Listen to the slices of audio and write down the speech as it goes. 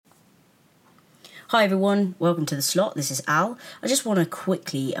Hi everyone, welcome to The Slot. This is Al. I just want to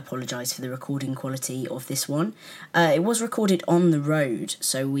quickly apologise for the recording quality of this one. It was recorded on the road,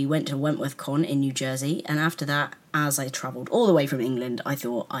 so we went to Wentworth Con in New Jersey, and after that, as I travelled all the way from England, I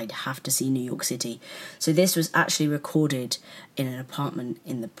thought I'd have to see New York City. So this was actually recorded in an apartment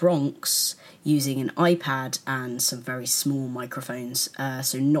in the Bronx using an iPad and some very small microphones,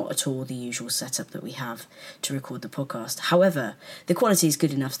 so not at all the usual setup that we have to record the podcast. However, the quality is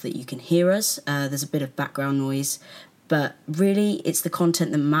good enough that you can hear us. There's a bit of background noise, but really it's the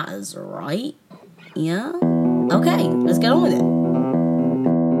content that matters, right? Yeah? Okay, let's get on with it.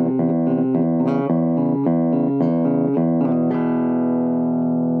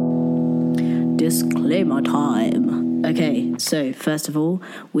 Disclaimer time. Okay, so first of all,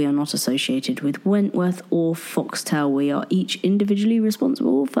 we are not associated with Wentworth or Foxtel. We are each individually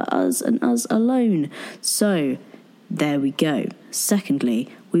responsible for us and us alone. So, there we go. Secondly,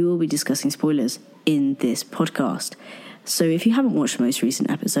 we will be discussing spoilers in this podcast. So if you haven't watched the most recent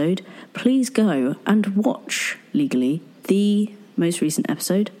episode, please go and watch, legally, the most recent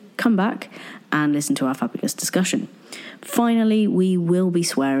episode, come back and listen to our fabulous discussion. Finally, we will be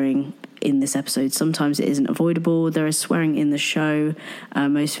swearing in this episode. Sometimes it isn't avoidable. There is swearing in the show.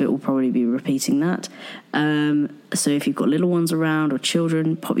 Most of it will probably be repeating that. So if you've got little ones around or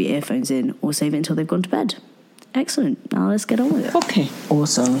children, pop your earphones in or save it until they've gone to bed. Excellent. Now let's get on with it. Okay.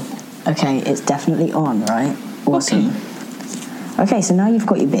 Awesome. Okay, it's definitely on, right? Awesome. Okay, so now you've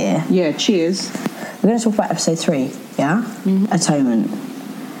got your beer. Yeah, cheers. We're going to talk about episode 3, yeah? Mm-hmm. Atonement.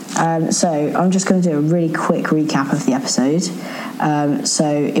 So I'm just going to do a really quick recap of the episode. So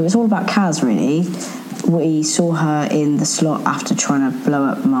it was all about Kaz, really. We saw her in the slot after trying to blow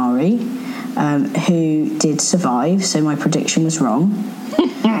up Mari, who did survive, so my prediction was wrong.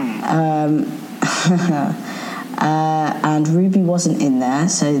 And Ruby wasn't in there,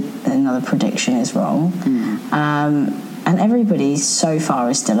 so another prediction is wrong. And everybody so far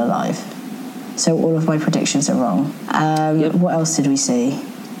is still alive. So all of my predictions are wrong. What else did we see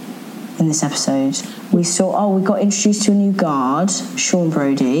in this episode? We got introduced to a new guard, Sean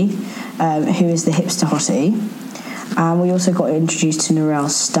Brody, who is the hipster hottie. And we also got introduced to Narelle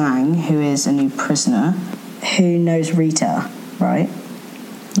Stang, who is a new prisoner, who knows Rita, right?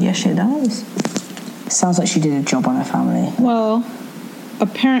 Yes, she does. Sounds like she did a job on her family. Well,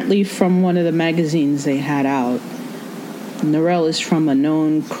 apparently from one of the magazines they had out, Narelle is from a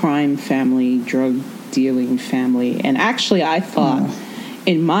known crime family, drug-dealing family. And actually, I thought,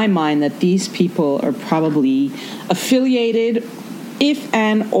 in my mind, that these people are probably affiliated, if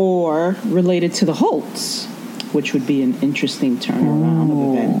and or related to the Holts, which would be an interesting turnaround of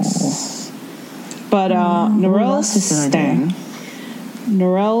events. But Narelle Stang...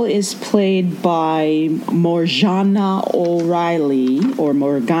 Narelle is played by Morgana O'Reilly, or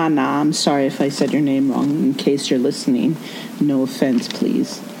Morgana. I'm sorry if I said your name wrong, in case you're listening. No offense,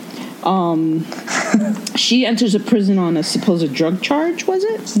 please. She enters a prison on a supposed drug charge, was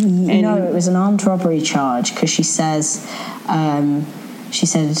it? No, it was an armed robbery charge, because she says... She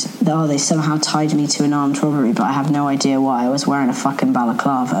said, they somehow tied me to an armed robbery, but I have no idea why. I was wearing a fucking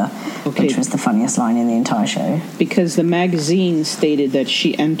balaclava, which was the funniest line in the entire show. Because the magazine stated that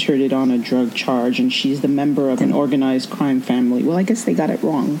she entered it on a drug charge, and she's the member of an organized crime family. Well, I guess they got it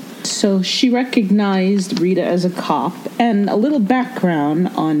wrong. So she recognized Rita as a cop, and a little background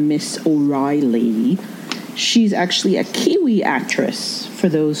on Miss O'Reilly. She's actually a Kiwi actress, for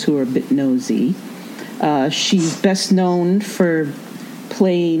those who are a bit nosy. She's best known for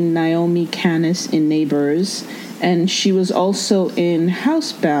playing Naomi Canis in Neighbours, and she was also in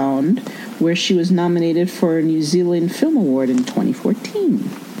Housebound, where she was nominated for a New Zealand Film Award in 2014.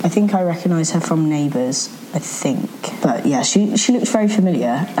 I think I recognise her from Neighbours, I think. But yeah, she looks very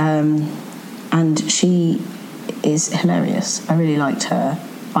familiar, and she is hilarious. I really liked her.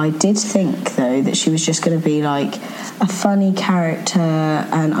 I did think, though, that she was just going to be like a funny character,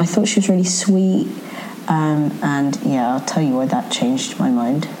 and I thought she was really sweet. And yeah, I'll tell you why that changed my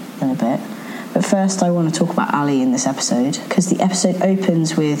mind in a bit. But first, I want to talk about Ali in this episode, because the episode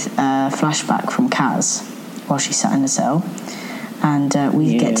opens with a flashback from Kaz while she sat in the cell, and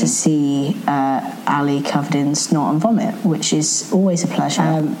we get to see Ali covered in snot and vomit, which is always a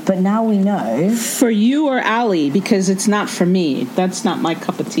pleasure. But now we know... For you or Ali, because it's not for me. That's not my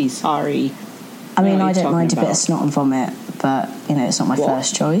cup of tea, sorry. I mean, I don't mind a bit of snot and vomit, but, it's not my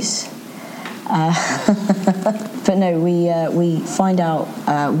first choice. But no, we find out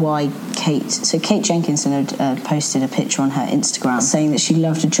why Kate... So Kate Jenkinson had posted a picture on her Instagram saying that she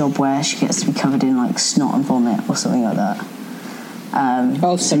loved a job where she gets to be covered in, snot and vomit or something like that.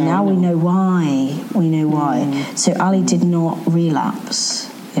 So now we know why. So Ali did not relapse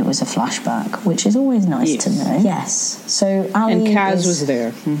it was a flashback, which is always nice to know. Yes. So Ali and Kaz was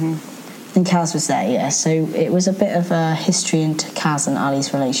there. And Kaz was there, yeah. So it was a bit of a history into Kaz and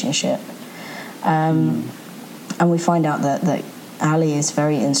Ali's relationship. And we find out that Ali is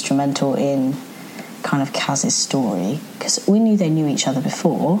very instrumental in kind of Kaz's story, because we knew they knew each other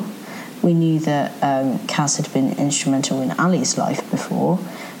before. We knew that Kaz had been instrumental in Ali's life before,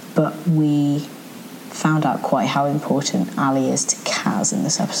 but we found out quite how important Ali is to Kaz in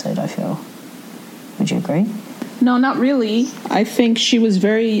this episode, I feel. Would you agree? No, not really. I think she was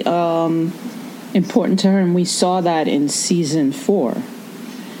very important to her, and we saw that in season 4.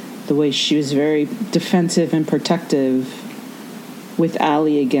 The way she was very defensive and protective with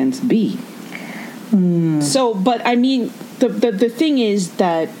Ali against B. So, but I mean, the thing is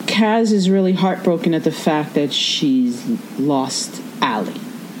that Kaz is really heartbroken at the fact that she's lost Ali.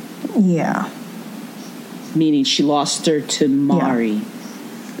 Yeah. Meaning she lost her to Mari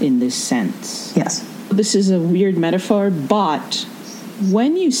in this sense. Yes. This is a weird metaphor, but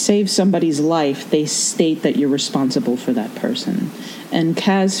when you save somebody's life, they state that you're responsible for that person. And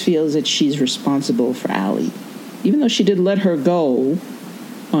Kaz feels that she's responsible for Ali. Even though she did let her go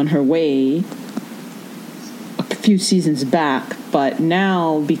on her way a few seasons back, but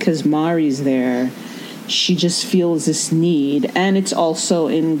now, because Mari's there, she just feels this need. And it's also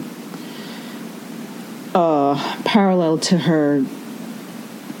in parallel to her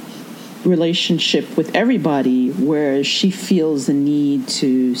relationship with everybody, where she feels the need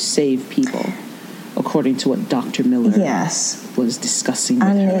to save people, according to what Dr. Miller was discussing with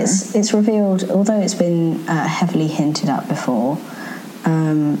her. And it's revealed, although it's been heavily hinted at before,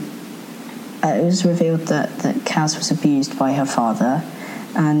 it was revealed that Kaz was abused by her father,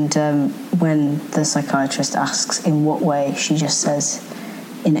 and when the psychiatrist asks in what way, she just says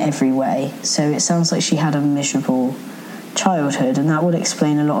in every way. So it sounds like she had a miserable childhood, and that would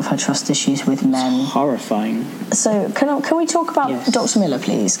explain a lot of her trust issues with men. It's horrifying. So can we talk about Dr. Miller,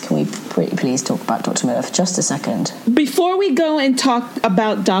 please? Can we please talk about Dr. Miller for just a second? Before we go and talk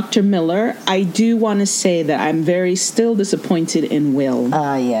about Dr. Miller, I do want to say that I'm still disappointed in Will.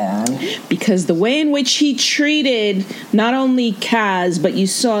 Yeah. Because the way in which he treated not only Kaz, but you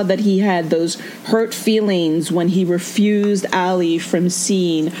saw that he had those hurt feelings when he refused Ali from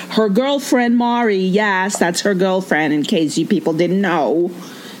seeing her girlfriend, Mari. Yes, that's her girlfriend, in case you people didn't know.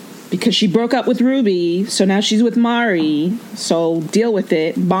 Because she broke up with Ruby, so now she's with Mari. So deal with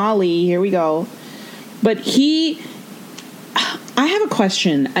it. Molly, here we go. But I have a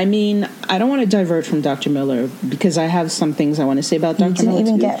question. I mean, I don't want to divert from Dr. Miller, because I have some things I want to say about Dr. Miller. You didn't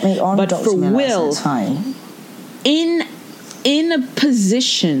even get me on Dr. For Miller, Will, so it's fine. In a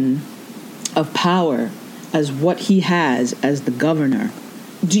position of power as what he has as the governor,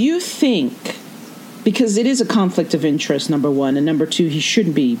 do you think, because it is a conflict of interest, number one, and number two, he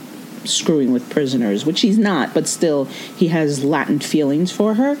shouldn't be screwing with prisoners, which he's not, but still he has latent feelings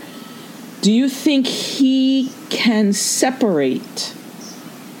for her. Do you think he can separate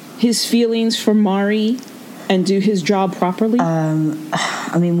his feelings from Mari and do his job properly?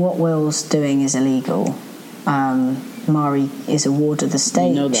 I mean, what Will's doing is illegal. Mari is a ward of the state.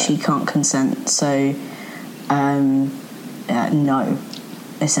 You know that. She can't consent. So, no,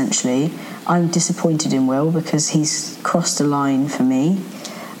 essentially. I'm disappointed in Will because he's crossed a line for me.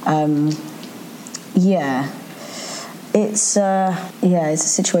 It's a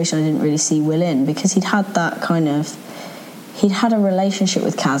situation I didn't really see Will in, because he'd had a relationship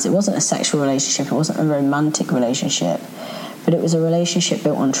with Kaz. It wasn't a sexual relationship, it wasn't a romantic relationship, but it was a relationship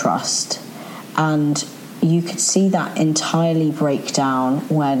built on trust. And you could see that entirely break down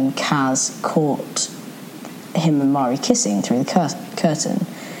when Kaz caught him and Mari kissing through the curtain.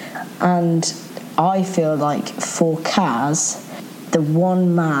 And I feel like for Kaz, the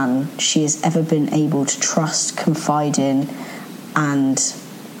one man she has ever been able to trust, confide in, and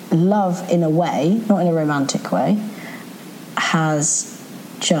love in a way, not in a romantic way, has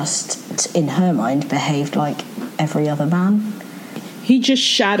just, in her mind, behaved like every other man. He just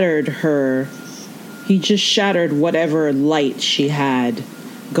shattered her. He just shattered whatever light she had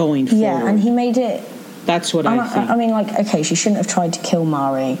going forward. Yeah, and he made it... That's what I think. I mean, like, okay, she shouldn't have tried to kill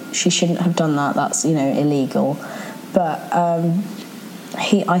Mari. She shouldn't have done that. That's, illegal. But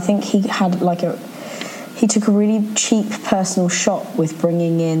I think he had he took a really cheap personal shot with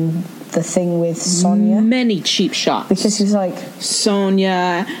bringing in the thing with Sonia. Many cheap shots. Because he was like...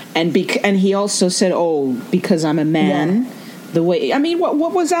 Sonia, and he also said, because I'm a man. Yeah. The way... I mean,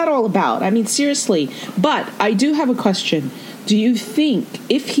 what was that all about? I mean, seriously. But I do have a question. Do you think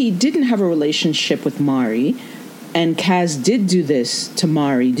if he didn't have a relationship with Mari, and Kaz did do this to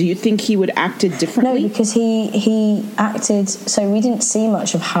Mari, do you think he would acted differently? No, because he acted. So we didn't see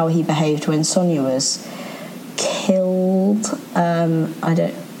much of how he behaved when Sonia was killed.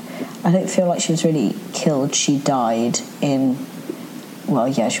 I don't feel like she was really killed. She died in. Well,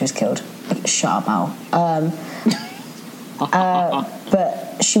 yeah, she was killed. Shut up, Al.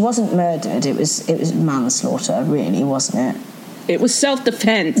 But she wasn't murdered. It was manslaughter, really, wasn't it? It was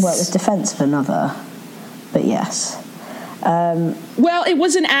self-defense. Well, it was defense of another. But yes. Well, it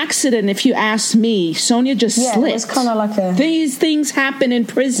was an accident, if you ask me. Sonia just slipped. It was kind of like a... These things happen in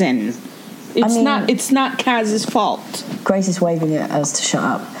prison. It's not Kaz's fault. Grace is waving at us to shut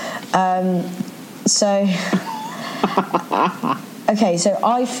up. So... Okay, so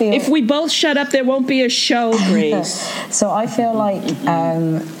I feel... If we both shut up, there won't be a show, Grace. So I feel like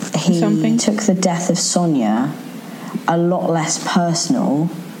he took the death of Sonia a lot less personal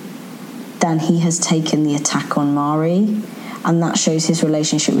than he has taken the attack on Mari, and that shows his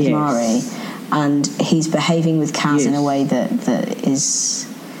relationship with Mari, and he's behaving with Kaz in a way that is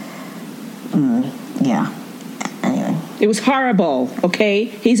anyway, it was horrible. Okay,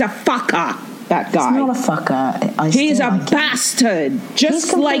 he's a fucker, that guy. He's not a fucker. He's a bastard,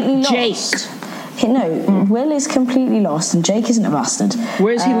 just like Jake. Will is completely lost and Jake isn't a bastard.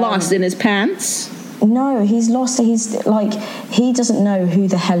 Where's he lost? In his pants? No, he's lost. He's like, he doesn't know who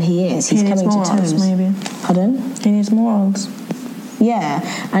the hell he is. He's coming to terms. Maybe. Pardon? He needs morals. Yeah,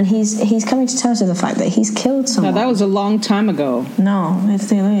 and he's coming to terms with the fact that he's killed someone. No, that was a long time ago. No, it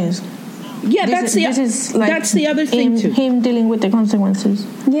still is. Yeah, that's the other thing too. Him dealing with the consequences.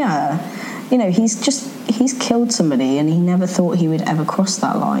 Yeah, he's killed somebody, and he never thought he would ever cross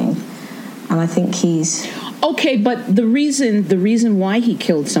that line. And I think he's... Okay, but the reason why he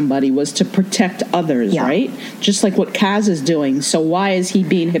killed somebody was to protect others, right? Just like what Kaz is doing. So why is he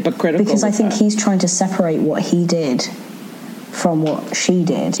being hypocritical? Because I think he's trying to separate what he did from what she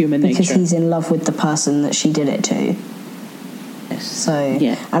did. Human nature. Because he's in love with the person that she did it to. Yes. So,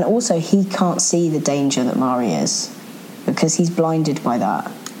 and also he can't see the danger that Mari is, because he's blinded by that.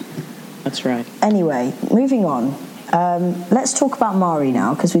 That's right. Anyway, moving on. Let's talk about Mari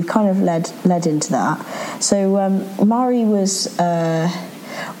now, because we've kind of led into that. So Mari was,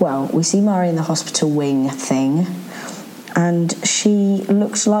 we see Mari in the hospital wing thing, and she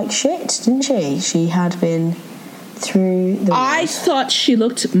looked like shit, didn't she? She had been through the... I thought she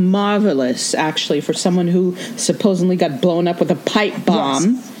looked marvelous, actually, for someone who supposedly got blown up with a pipe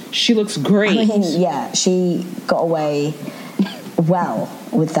bomb. Yes. She looks great. I mean, she got away well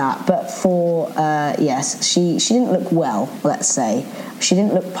with that, but for she didn't look well, let's say. She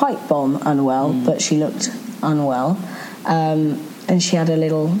didn't look pipe bomb unwell, but she looked unwell, and she had a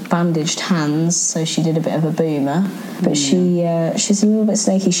little bandaged hands, so she did a bit of a boomer, but she's a little bit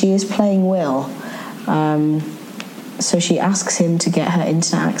snaky. She is playing Will, so she asks him to get her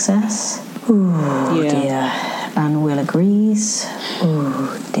internet access. Ooh, dear. And Will agrees.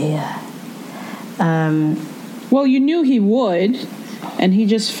 Ooh, dear. Well, you knew he would, and he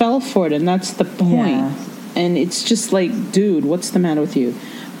just fell for it, and that's the point. Yeah. And it's just like, dude, what's the matter with you?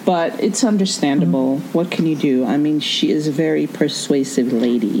 But it's understandable. What can you do? I mean, she is a very persuasive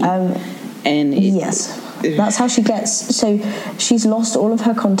lady. Yes. That's how she gets... So she's lost all of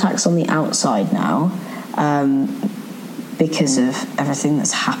her contacts on the outside now, because of everything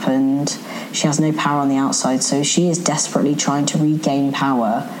that's happened. She has no power on the outside, so she is desperately trying to regain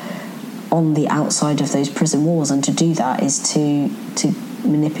power on the outside of those prison walls, and to do that is to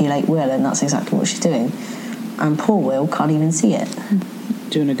manipulate Will, and that's exactly what she's doing. And poor Will can't even see it.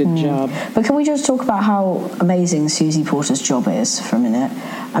 Doing a good job. But can we just talk about how amazing Susie Porter's job is for a minute?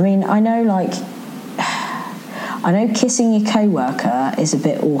 I mean, I know kissing your co-worker is a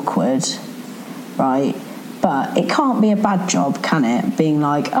bit awkward, right? But it can't be a bad job, can it? Being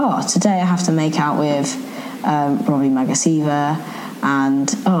like, today I have to make out with Robbie Magasiva, and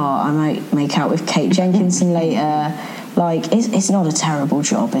I might make out with Kate Jenkinson later. Like, it's not a terrible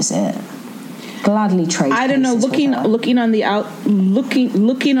job, is it? Gladly trade. I don't know. Looking on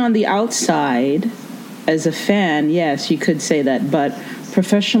the outside, as a fan, yes, you could say that. But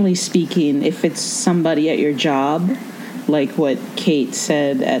professionally speaking, if it's somebody at your job, like what Kate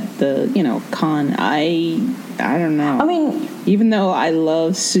said at the con, I don't know. I mean, even though I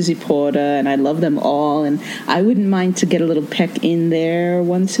love Susie Porter and I love them all, and I wouldn't mind to get a little peck in there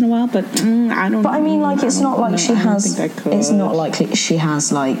once in a while, but I don't. But I mean, like, it's not like she has. It's not like she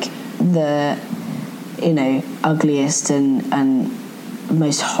has like the ugliest and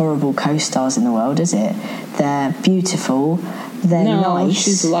most horrible co-stars in the world, is it? They're beautiful, they're No, nice.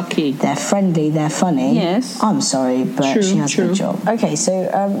 she's lucky. They're friendly. They're funny. Yes. I'm sorry, but True, she has a true. good job. Okay, so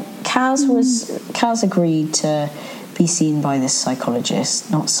Kaz agreed to be seen by this psychiatrist,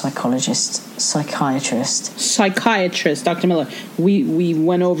 Psychiatrist, Dr. Miller. We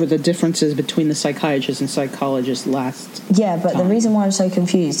went over the differences between the psychiatrist and psychologist last. Yeah, but the reason why I'm so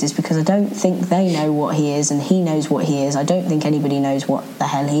confused is because I don't think they know what he is and he knows what he is. I don't think anybody knows what the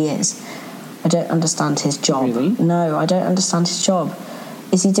hell he is. I don't understand his job. Really? No, I don't understand his job.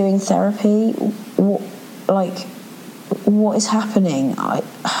 Is he doing therapy? What is happening?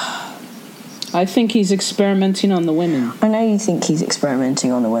 I think he's experimenting on the women. I know you think he's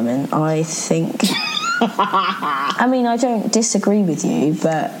experimenting on the women. I think... I mean, I don't disagree with you,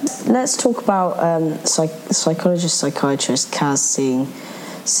 but let's talk about psychiatrist Kaz seeing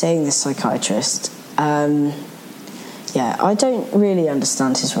this psychiatrist. Yeah, I don't really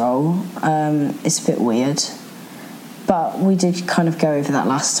understand his role. It's a bit weird. But we did kind of go over that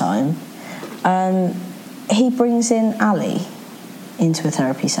last time. He brings in Ali into a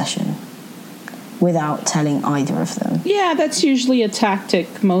therapy session without telling either of them. Yeah, that's usually a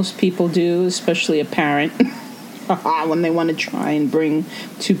tactic most people do, especially a parent, when they want to try and bring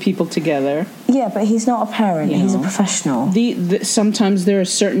two people together. Yeah, but he's not a parent. He's a professional. Sometimes there are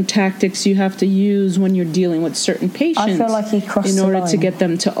certain tactics you have to use when you're dealing with certain patients. I feel like he crossed in the order line. to get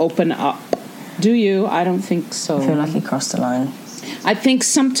them to open up. Do you? I don't think so. I feel like he crossed the line. I think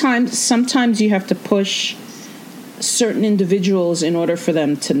sometimes you have to push certain individuals in order for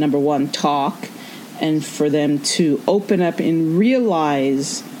them to, number one, talk, and for them to open up and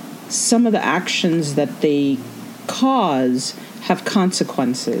realize some of the actions that they cause have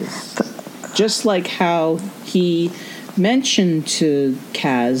consequences. Just like how he mentioned to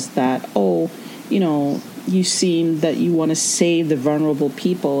Kaz that, you seem that you want to save the vulnerable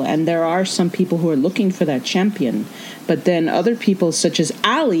people, and there are some people who are looking for that champion. But then other people, such as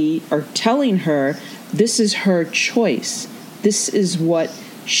Ali, are telling her this is her choice. This is what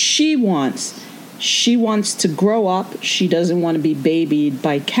she wants. She wants to grow up. She doesn't want to be babied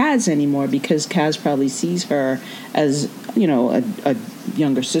by Kaz anymore because Kaz probably sees her as, a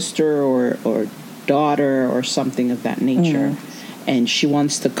younger sister or daughter or something of that nature. And she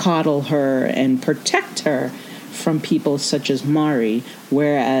wants to coddle her and protect her from people such as Mari,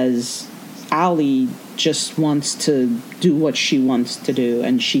 whereas Ali just wants to do what she wants to do,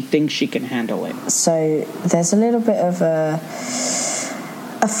 and she thinks she can handle it. So there's a little bit of a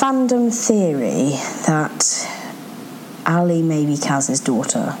fandom theory that Ali may be Kaz's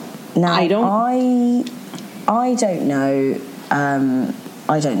daughter. Now, I don't know.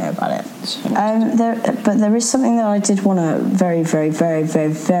 I don't know about it. But there is something that I did want to very, very, very,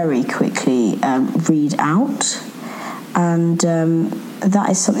 very, very quickly read out, and that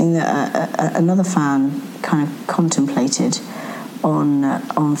is something that another fan kind of contemplated on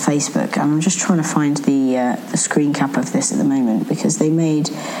Facebook, and I'm just trying to find the screen cap of this at the moment because they made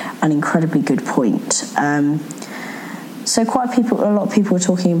an incredibly good point. So a lot of people were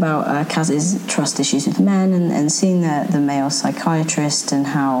talking about Kaz's trust issues with men and seeing the male psychiatrist and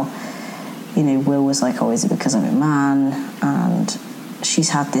how, Will was like, oh, is it because I'm a man? And she's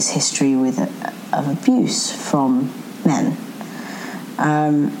had this history of abuse from men.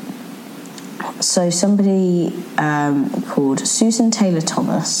 So somebody called Susan Taylor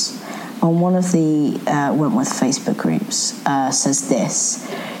Thomas on one of the Wentworth Facebook groups says this.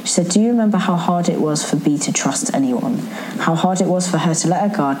 She said, do you remember how hard it was for B to trust anyone? How hard it was for her to let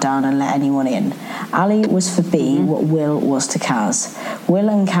her guard down and let anyone in? Ali was for B what Will was to Kaz. Will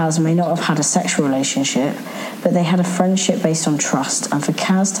and Kaz may not have had a sexual relationship, but they had a friendship based on trust, and for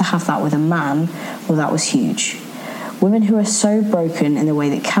Kaz to have that with a man, well, that was huge. Women who are so broken in the way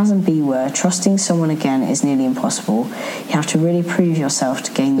that Kaz and B were, trusting someone again is nearly impossible. You have to really prove yourself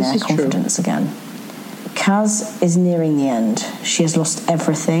to gain their confidence again. Kaz is nearing the end. She has lost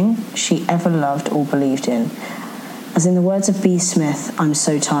everything she ever loved or believed in. As in the words of B. Smith, I'm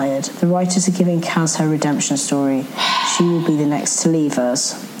so tired. The writers are giving Kaz her redemption story. She will be the next to leave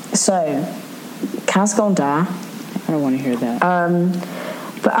us. So, Kaz Gondar. I don't want to hear that.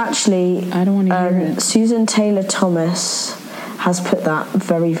 But actually, I don't want to hear it. Susan Taylor Thomas has put that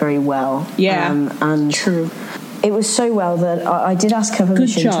very, very well. Yeah, and true. It was so well that I did ask her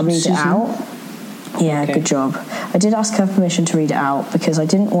permission to read Susan. it out. Yeah, Okay. Good job. I did ask her permission to read it out because I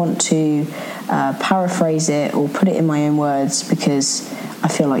didn't want to paraphrase it or put it in my own words because I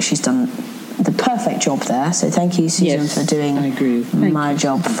feel like she's done the perfect job there. So thank you, Susan, Yes, for doing I agree. my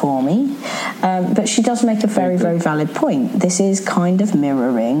job for me. But she does make a very, very valid point. This is kind of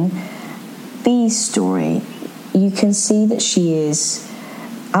mirroring B's story. You can see that she is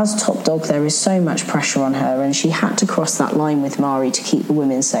as top dog, there is so much pressure on her, and she had to cross that line with Mari to keep the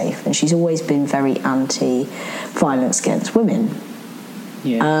women safe. And she's always been very anti-violence against women.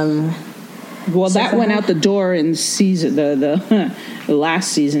 Yeah. Well, so that went out the door in season the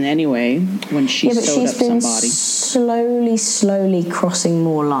last season anyway, when she but sewed she's up been somebody. slowly crossing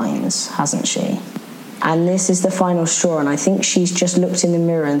more lines, hasn't she? And this is the final straw, and I think she's just looked in the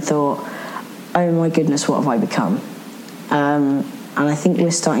mirror and thought, oh my goodness, what have I become? And I think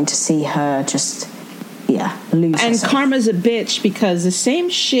we're starting to see her just, lose And herself. Karma's a bitch, because the same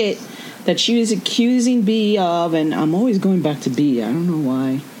shit that she was accusing B of, and I'm always going back to B, I don't know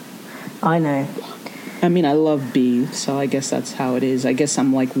why. I know. I mean, I love B, so I guess that's how it is. I guess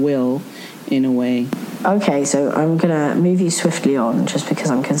I'm like Will, in a way. Okay, so I'm going to move you swiftly on, just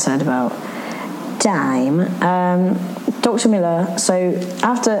because I'm concerned about Dime. Dr. Miller, so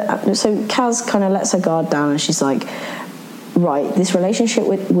Kaz kind of lets her guard down, and she's like, right, this relationship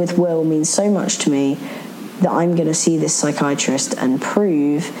with Will means so much to me that I'm going to see this psychiatrist and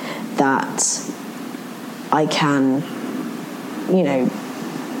prove that I can,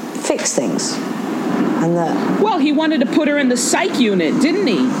 fix things. And that... Well, he wanted to put her in the psych unit, didn't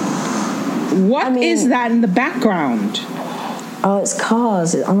he? What is that in the background? Oh, it's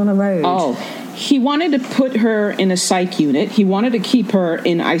cars. I'm on a road. Oh, he wanted to put her in a psych unit. He wanted to keep her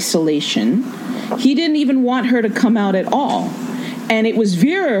in isolation. He didn't even want her to come out at all. And it was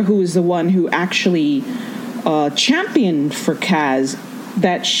Vera who was the one who actually championed for Kaz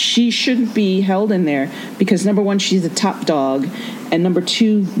that she shouldn't be held in there because, number one, she's the top dog, and number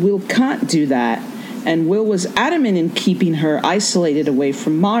two, Will can't do that. And Will was adamant in keeping her isolated away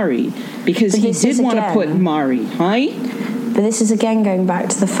from Mari because he did want to put Mari, right? But this is again going back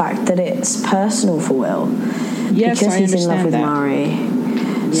to the fact that it's personal for Will. Yes, because he's in love with that. Mari.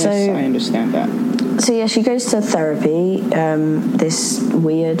 Yes, I understand that. So yeah, she goes to therapy, this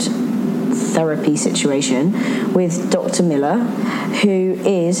weird therapy situation with Dr. Miller, who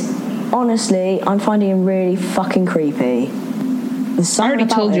is, honestly, I'm finding him really fucking creepy. I already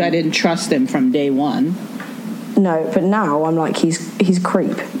told you I didn't trust him from day one. No, but now I'm like, he's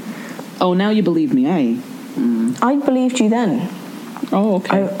creep. Oh, now you believe me, eh? I believed you then. Oh,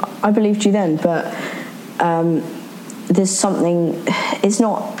 okay. I believed you then, but there's something, it's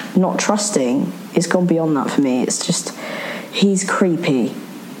not trusting, it's gone beyond that for me. It's just, he's creepy.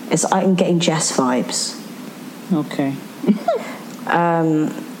 I'm getting Jess vibes. Okay.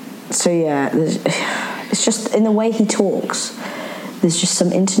 So yeah, it's just in the way he talks. There's just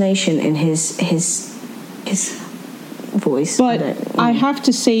some intonation in his voice. But I have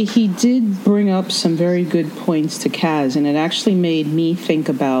to say, he did bring up some very good points to Kaz, and it actually made me think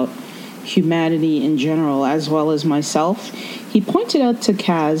about humanity in general as well as myself. He pointed out to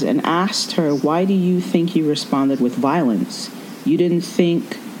Kaz and asked her, why do you think you responded with violence? You didn't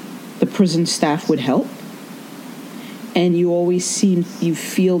think the prison staff would help? And you always you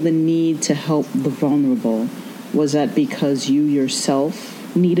feel the need to help the vulnerable. Was that because you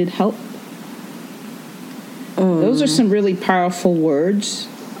yourself needed help? Those are some really powerful words.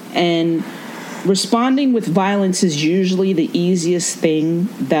 And responding with violence is usually the easiest thing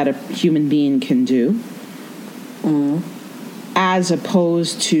that a human being can do. As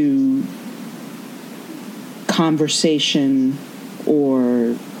opposed to conversation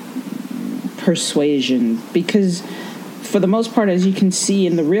or persuasion. Because for the most part, as you can see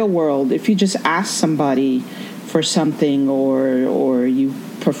in the real world, if you just ask somebody for something or you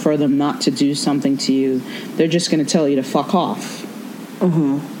prefer them not to do something to you, they're just going to tell you to fuck off.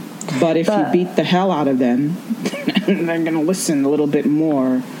 But if you beat the hell out of them, they're going to listen a little bit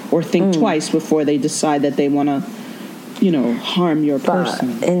more or think twice before they decide that they want to, harm your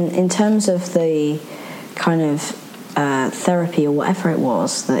person. In terms of the kind of therapy or whatever it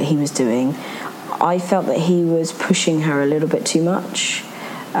was that he was doing, I felt that he was pushing her a little bit too much.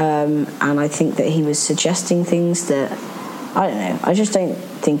 And I think that he was suggesting things that, I don't know, I just don't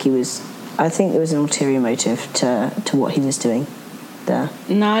think he was, I think there was an ulterior motive to what he was doing there.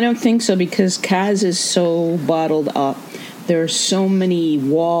 No, I don't think so, because Kaz is so bottled up. There are so many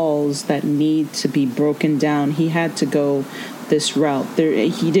walls that need to be broken down. He had to go this route.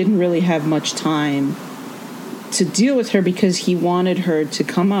 He didn't really have much time to deal with her because he wanted her to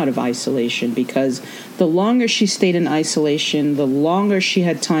come out of isolation, because the longer she stayed in isolation, the longer she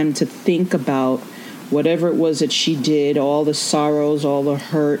had time to think about whatever it was that she did, all the sorrows, all the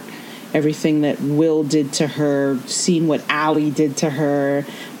hurt, everything that Will did to her, seeing what Allie did to her,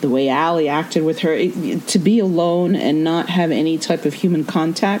 the way Allie acted with her. To be alone and not have any type of human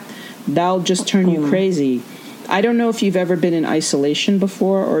contact, that'll just turn you crazy. I don't know if you've ever been in isolation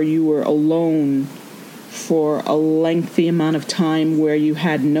before or you were alone for a lengthy amount of time where you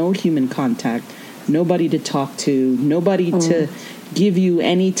had no human contact, nobody to talk to, nobody to give you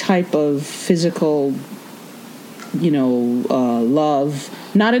any type of physical, love,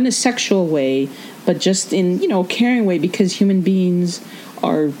 not in a sexual way, but just in, a caring way, because human beings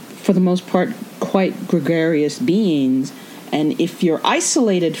are, for the most part, quite gregarious beings. And if you're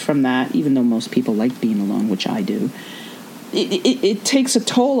isolated from that, even though most people like being alone, which I do, it takes a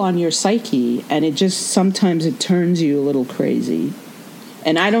toll on your psyche, and sometimes it turns you a little crazy.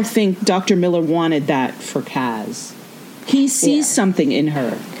 And I don't think Dr. Miller wanted that for Kaz. He sees something in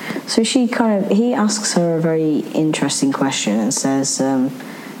her. So he asks her a very interesting question and says,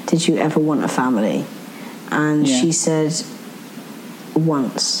 did you ever want a family? And she said,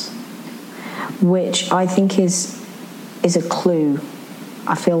 once. Which I think is a clue.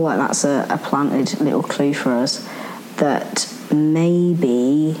 I feel like that's a planted little clue for us that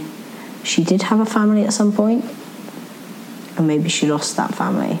maybe she did have a family at some point, and maybe she lost that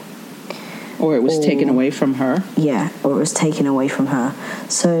family. Or it was taken away from her. Yeah, or it was taken away from her.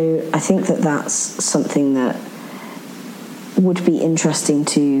 So I think that's something that would be interesting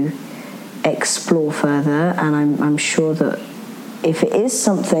to explore further, and I'm sure that if it is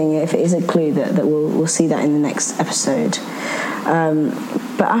a clue that we'll see that in the next episode.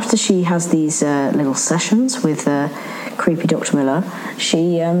 But after she has these little sessions with creepy Dr. Miller,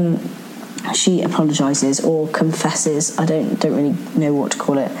 she apologises or confesses, I don't really know what to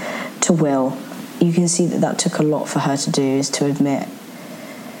call it, to Will. You can see that took a lot for her to do, is to admit,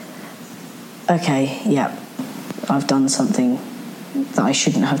 okay, yeah, I've done something that I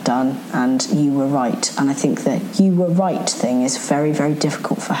shouldn't have done, and you were right. And I think that you were right thing is very, very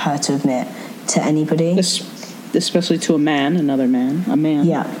difficult for her to admit to anybody. Especially to a man.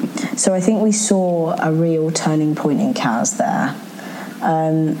 Yeah. So I think we saw a real turning point in Kaz there.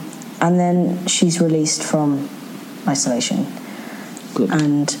 And then she's released from isolation. Good.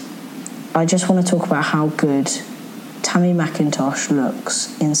 And I just want to talk about how good Tammy McIntosh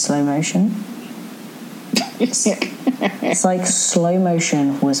looks in slow motion. It's like slow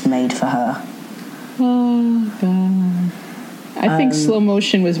motion was made for her. Oh, God. I think slow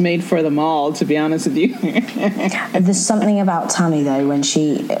motion was made for them all, to be honest with you. There's something about Tammy, though, when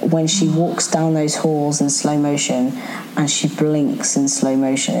she walks down those halls in slow motion and she blinks in slow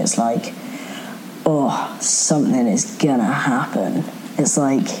motion, it's like, oh, something is gonna happen. It's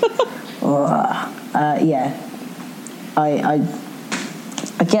like,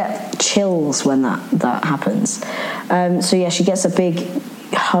 I get chills when that happens. So yeah, she gets a big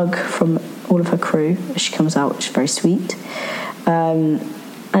hug from all of her crew as she comes out, which is very sweet. And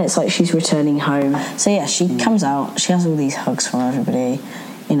it's like she's returning home. So yeah, she comes out, she has all these hugs from everybody,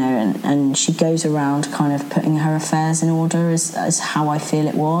 and she goes around kind of putting her affairs in order, as how I feel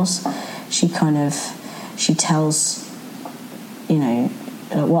it was. She tells,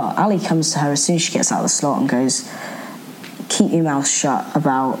 Ali comes to her as soon as she gets out of the slot and goes, keep your mouth shut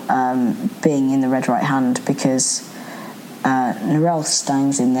about being in the Red Right Hand, because Narelle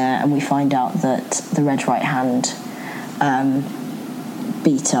Stang's in there, and we find out that the Red Right Hand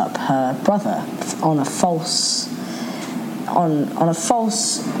beat up her brother on a false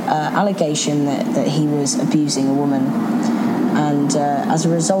allegation that he was abusing a woman, and as a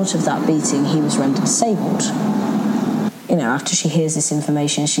result of that beating, he was rendered disabled. After she hears this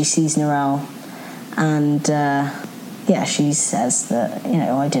information, she sees Narelle, and she says that,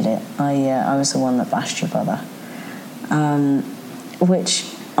 I did it. I was the one that bashed your brother. Which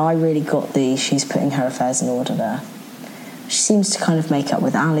I really got she's putting her affairs in order there. She seems to kind of make up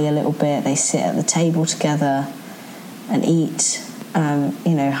with Ali a little bit. They sit at the table together and eat,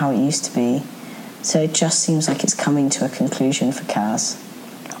 how it used to be. So it just seems like it's coming to a conclusion for Kaz.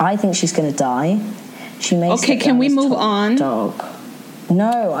 I think she's going to die. She may. Okay, can we move on? Dog.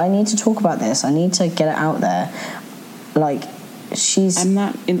 No, I need to talk about this. I need to get it out there. Like, she's. I'm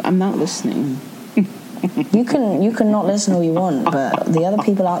not listening. You can not listen all you want, but the other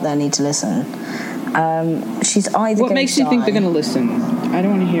people out there need to listen. She's either. What makes you think they're going to listen? I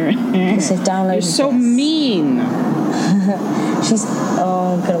don't want to hear it. You're so mean.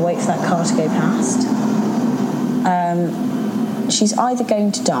 I'm going to wait for that car to go past. She's either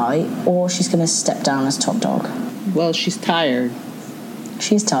going to die or she's going to step down as top dog. Well, she's tired.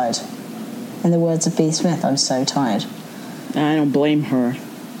 She's tired. In the words of B. Smith, I'm so tired. I don't blame her.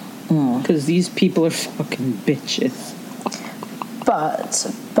 Because these people are fucking bitches. But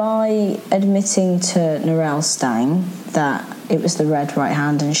by admitting to Narelle Stang that it was the Red Right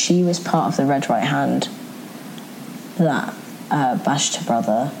Hand and she was part of the Red Right Hand that bashed her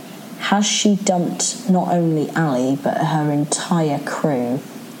brother, has she dumped not only Ali but her entire crew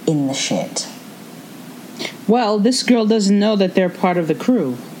in the shit? Well, this girl doesn't know that they're part of the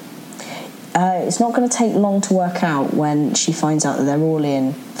crew. It's not going to take long to work out when she finds out that they're all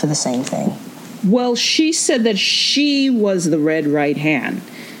in for the same thing. Well, she said that she was the red right hand.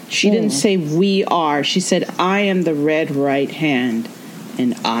 She didn't say we are. She said, I am the red right hand,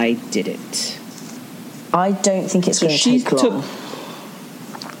 and I did it. I don't think it's going to take long.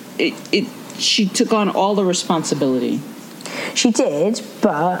 She took on all the responsibility. She did,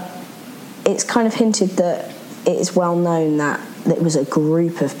 but it's kind of hinted that it is well known that it was a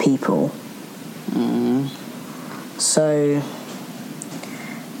group of people. So,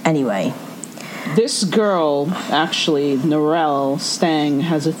 anyway. This girl, actually, Narelle Stang,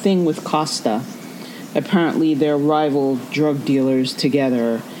 has a thing with Costa. Apparently, they're rival drug dealers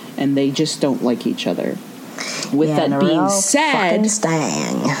together, and they just don't like each other. With that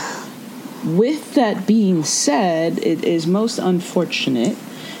being said, it is most unfortunate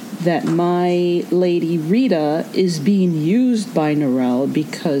that my lady Rita is being used by Narelle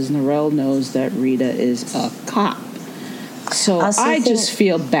because Narelle knows that Rita is a cop. So I just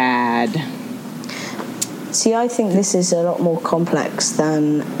feel bad. See, I think this is a lot more complex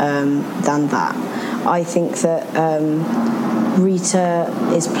than that. I think that Rita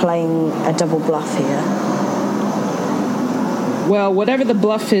is playing a double bluff here. Well, whatever the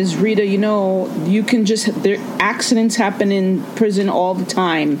bluff is, Rita, you can accidents happen in prison all the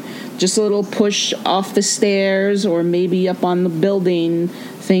time. Just a little push off the stairs or maybe up on the building.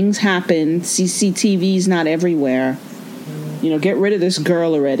 Things happen. CCTV's not everywhere. Get rid of this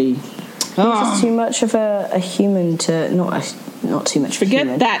girl already. She's too much of a human to... Not too much of a human.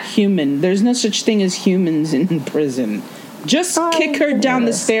 Forget that human. There's no such thing as humans in prison. Just kick her down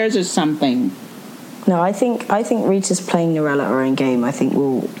the stairs or something. No, I think Rita's playing Narelle at her own game. I think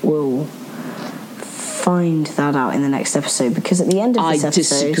we'll find that out in the next episode because at the end of this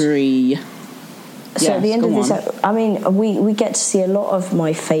episode... I disagree. So at the end of this episode... we get to see a lot of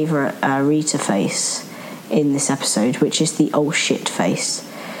my favourite Rita face in this episode, which is the oh shit face.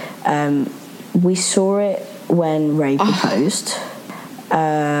 We saw it when Ray proposed.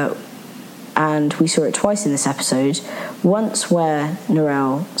 And we saw it twice in this episode. Once where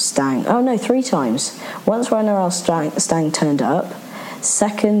Narelle Stang... Oh, no, 3 times. Once where Narelle Stang turned up.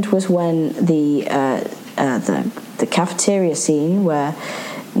 Second was when the cafeteria scene where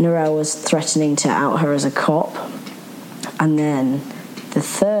Narelle was threatening to out her as a cop. And then the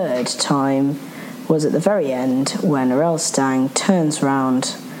third time was at the very end where Narelle Stang turns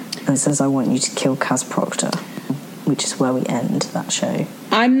around and says, I want you to kill Kaz Proctor. Which is where we end that show.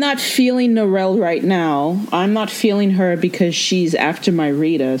 I'm not feeling Narelle right now. I'm not feeling her because she's after my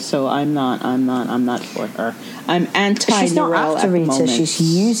Rita, so I'm not for her. I'm anti-Narelle. She's not after Rita, moment. She's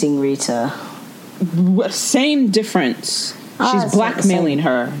using Rita. Same difference. She's blackmailing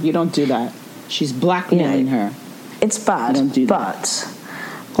her. You don't do that. She's blackmailing her. It's bad. You don't do but that.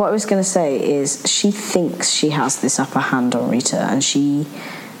 What I was going to say is she thinks she has this upper hand on Rita, and she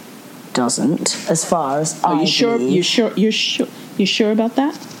doesn't, as far as I believe. You sure about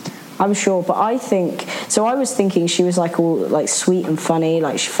that? I'm sure, but I think so. I was thinking she was like all like sweet and funny.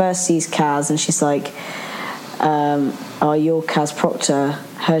 Like she first sees Kaz and she's like, "Oh, you're Kaz Proctor.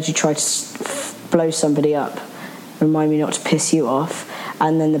 Heard you try to blow somebody up. Remind me not to piss you off."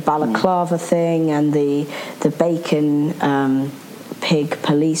 And then the balaclava thing and the bacon pig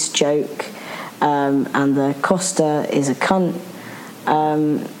police joke, and the Costa is a cunt.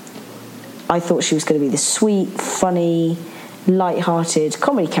 I thought she was going to be the sweet, funny, light-hearted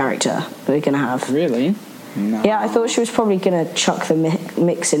comedy character that we're going to have. Really? No. Yeah, I thought she was probably going to chuck the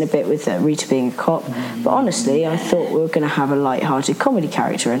mix in a bit with Rita being a cop. But honestly, I thought we were going to have a light-hearted comedy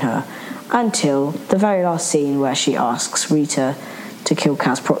character in her until the very last scene where she asks Rita to kill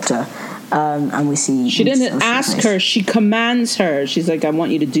Kaz Proctor. And we see... She didn't ask her. She commands her. She's like, I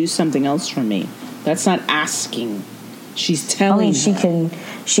want you to do something else for me. That's not asking. She's telling her.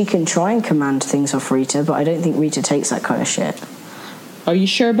 She can try and command things off Rita, but I don't think Rita takes that kind of shit. Are you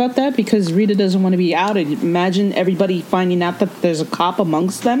sure about that? Because Rita doesn't want to be outed. Imagine everybody finding out that there's a cop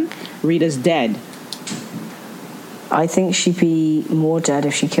amongst them. Rita's dead. I think she'd be more dead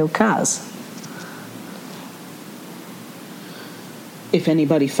if she killed Kaz. If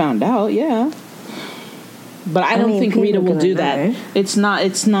anybody found out, yeah. But I don't think Rita will do that. It's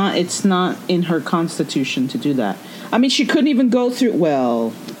not in her constitution to do that. I mean, she couldn't even go through...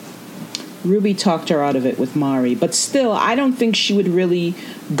 Well, Ruby talked her out of it with Mari. But still, I don't think she would really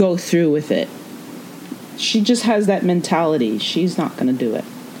go through with it. She just has that mentality. She's not going to do it.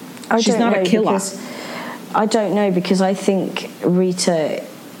 She's not a killer. I don't know, because I think Rita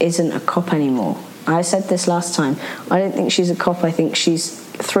isn't a cop anymore. I said this last time. I don't think she's a cop. I think she's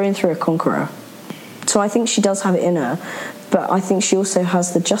through and through a conqueror. So I think she does have it in her, but I think she also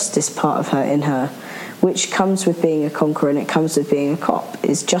has the justice part of her in her, which comes with being a conqueror and it comes with being a cop,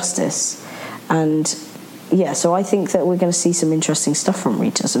 is justice. And yeah, so I think that we're going to see some interesting stuff from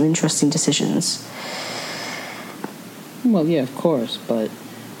Rita, some interesting decisions. Well, yeah, of course, but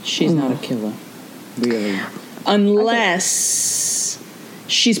she's not a killer, really. Unless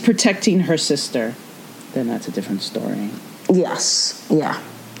she's protecting her sister, then that's a different story. Yes, yeah.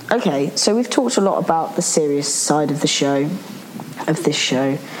 Okay, so we've talked a lot about the serious side of the show, of this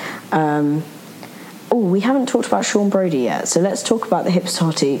show. We haven't talked about Sean Brody yet, so let's talk about the hipster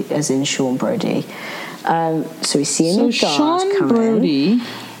hottie, as in Sean Brody. So we see a new guard Sean come Brody,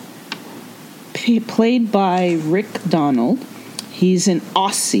 played by Rick Donald. He's an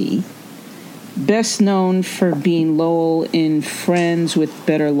Aussie, best known for being Lowell in Friends with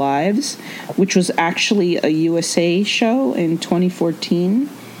Better Lives, which was actually a USA show in 2014.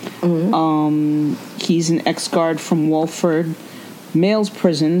 He's an ex-guard from Walford male's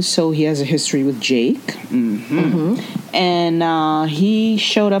prison, so he has a history with Jake. And he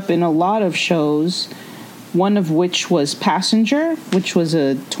showed up in a lot of shows, one of which was Passenger, which was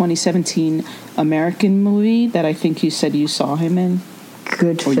a 2017 American movie that I think you said you saw him in.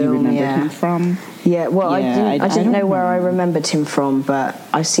 Good or film, you remember yeah. him from. Yeah, well, Yeah, I didn't know where I remember. remembered him from, but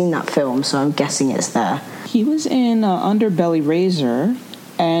I've seen that film, so I'm guessing it's there. He was in Underbelly Razor,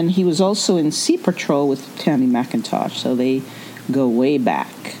 and he was also in Sea Patrol with Tammy McIntosh, so they go way back.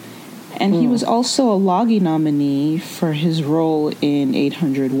 And he was also a Logie nominee for his role in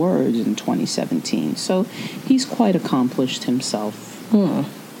 800 Words in 2017, so he's quite accomplished himself.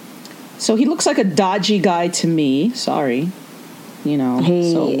 So he looks like a dodgy guy to me, sorry. You know,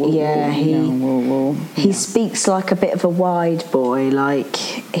 He he speaks like a bit of a wide boy, like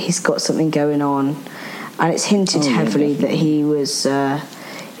he's got something going on, and it's hinted heavily that he was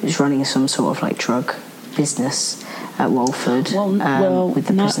running some sort of like drug business at Walford with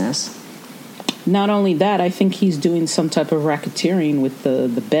the prisoners. Not only that, I think he's doing some type of racketeering with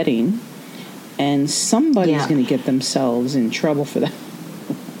the betting, and somebody's going to get themselves in trouble for that.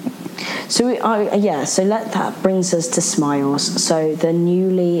 So that brings us to Smiles. So the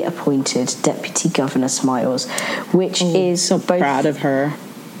newly appointed Deputy Governor Smiles, which is so proud of her.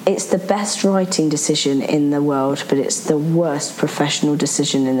 It's the best writing decision in the world, but it's the worst professional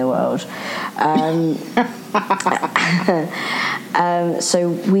decision in the world. So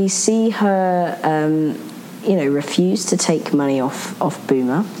we see her, refuse to take money off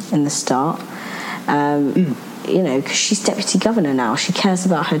Boomer in the start. Because she's deputy governor now. She cares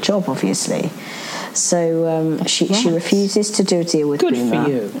about her job, obviously. So she refuses to do a deal with Boomer.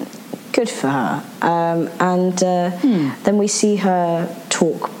 Good for you. Good for her. Then we see her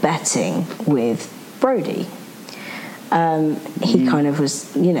talk betting with Brody. He kind of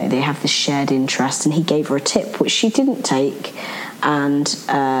was, they have this shared interest, and he gave her a tip, which she didn't take. And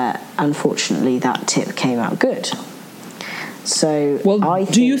unfortunately, that tip came out good. So,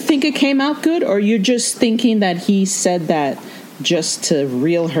 do you think it came out good, or you're just thinking that he said that just to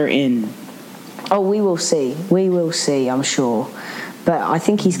reel her in? Oh, we will see. We will see, I'm sure. But I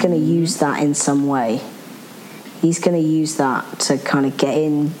think he's going to use that in some way. He's going to use that to kind of get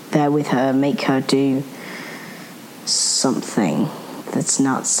in there with her, make her do something that's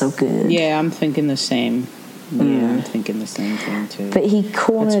not so good. Yeah, I'm thinking the same. Yeah, I'm thinking the same thing, too. But he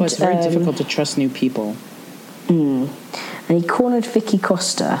cornered... That's why it's very difficult to trust new people. And he cornered Vicky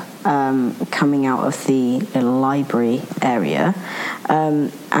Costa coming out of the little library area,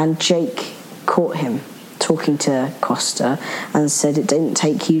 and Jake caught him talking to Costa and said it didn't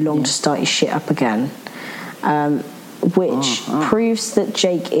take you long to start your shit up again, which proves that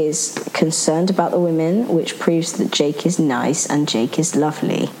Jake is concerned about the women, which proves that Jake is nice and Jake is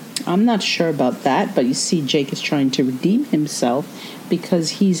lovely. I'm not sure about that, but you see Jake is trying to redeem himself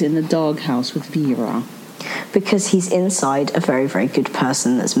because he's in the doghouse with Vera. Because he's inside a very, very good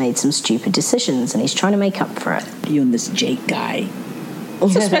person that's made some stupid decisions, and he's trying to make up for it. You and this Jake guy.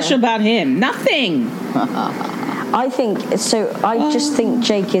 What's so special about him? Nothing. I just think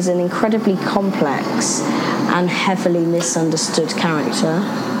Jake is an incredibly complex and heavily misunderstood character.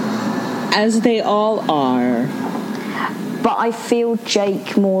 As they all are. But I feel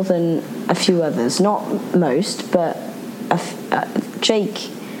Jake more than a few others. Not most, but Jake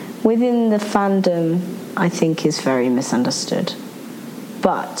within the fandom, I think, is very misunderstood.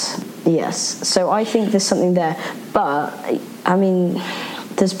 But, yes, so I think there's something there. But, I mean,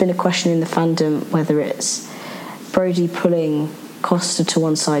 there's been a question in the fandom whether it's Brody pulling Costa to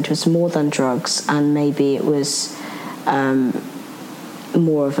one side was more than drugs, and maybe it was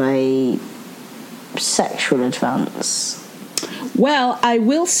more of a sexual advance. Well, I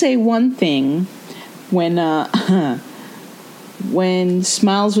will say one thing. when when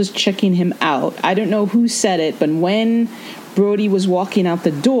Smiles was checking him out. I don't know who said it, but when Brody was walking out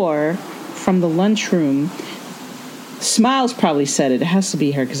the door from the lunchroom, Smiles probably said it. It has to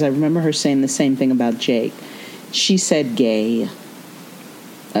be her because I remember her saying the same thing about Jake. She said gay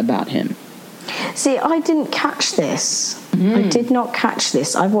about him. See, I didn't catch this. I did not catch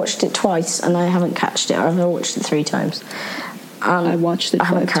this. I've watched it twice and I haven't catched it. I've watched it 3 times. I watched it 5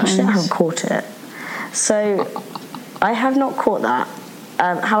 times. I haven't catched it. I haven't caught it. So I have not caught that.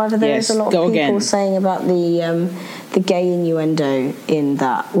 However, there is a lot of people saying about the gay innuendo in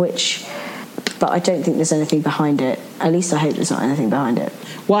that, but I don't think there's anything behind it. At least I hope there's not anything behind it.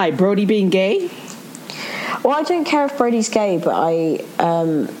 Why? Brody being gay? Well, I don't care if Brody's gay, but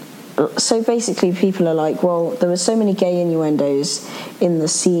so basically people are like, well, there were so many gay innuendos in the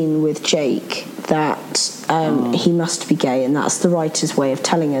scene with Jake that he must be gay, and that's the writer's way of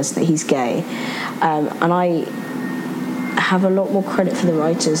telling us that he's gay. And I have a lot more credit for the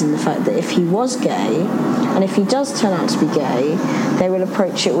writers in the fact that if he was gay, and if he does turn out to be gay, they will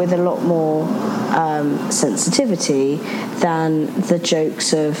approach it with a lot more sensitivity than the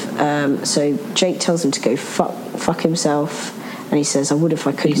jokes of so Jake tells him to go fuck himself, and he says, I would if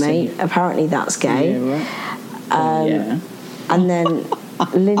I could, mate. Apparently that's gay. Yeah, right. And then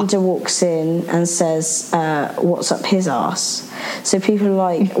Linda walks in and says, what's up his arse? So people are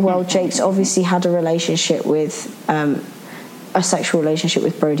like, well, Jake's obviously had a relationship with a sexual relationship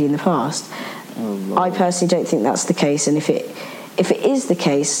with Brody in the past. I personally don't think that's the case, and if it is the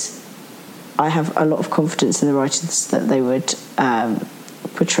case, I have a lot of confidence in the writers that they would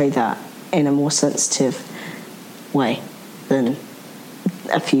portray that in a more sensitive way than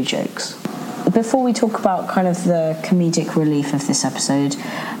a few jokes. Before we talk about kind of the comedic relief of this episode,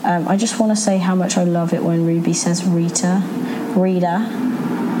 I just want to say how much I love it when Ruby says Rita, or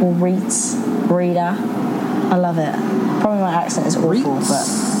Reets, Rita. I love it. Probably my accent is awful, but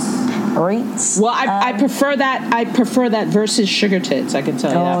Reets. Well, I prefer that. I prefer that versus Sugar Tits. I can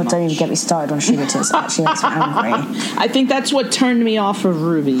tell you that much. Don't even get me started on Sugar Tits. It actually makes me angry. I think that's what turned me off of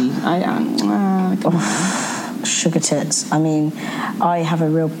Ruby. Sugar Tits. I mean, I have a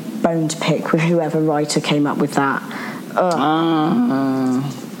real bone to pick with whoever writer came up with that.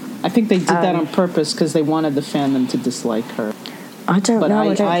 I think they did that on purpose because they wanted the fandom to dislike her. I don't know.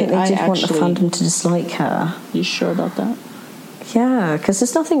 I don't think they did want the fandom to dislike her. You sure about that? Yeah, because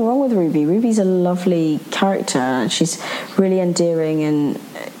there's nothing wrong with Ruby. Ruby's a lovely character. She's really endearing and,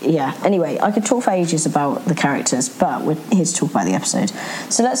 yeah. Anyway, I could talk for ages about the characters, but we're here to talk about the episode.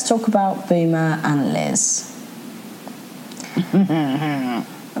 So let's talk about Boomer and Liz.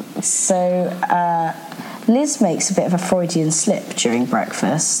 So Liz makes a bit of a Freudian slip during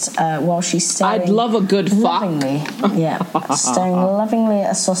breakfast while she's staring. I'd love a good fuck. Lovingly, staring lovingly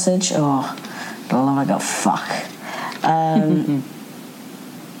at a sausage. Oh, I love a good fuck.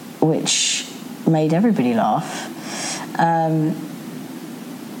 Which made everybody laugh.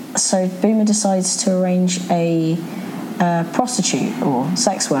 So Boomer decides to arrange a prostitute or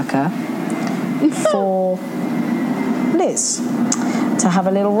sex worker for Liz to have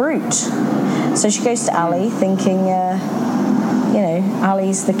a little root. So she goes to Ali thinking,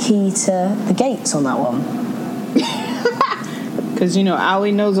 Ali's the key to the gates on that one. Because,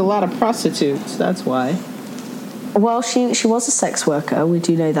 Ali knows a lot of prostitutes, that's why. Well, she was a sex worker, we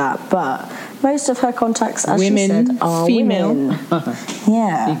do know that, but most of her contacts, as she said, are female. Women.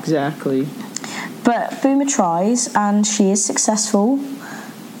 Yeah. Exactly. But Boomer tries, and she is successful.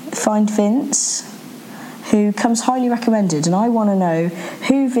 Find Vince, who comes highly recommended, and I want to know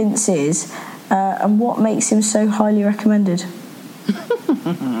who Vince is and what makes him so highly recommended.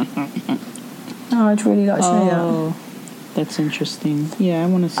 I'd really like to know that. That's interesting. Yeah, I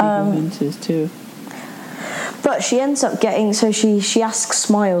want to see who Vince is too. But she ends up getting, so she asks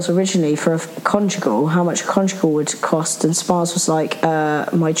Smiles originally for a conjugal, how much a conjugal would cost, and Smiles was like,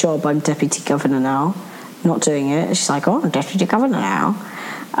 my job, I'm deputy governor now, not doing it. And she's like, oh, I'm deputy governor now.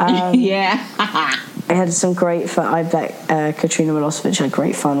 Yeah. I had some great fun. I bet Katrina Milosevic had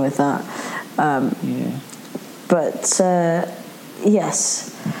great fun with that. Yeah. But,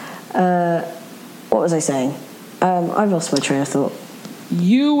 yes. What was I saying? I've lost my train of thought.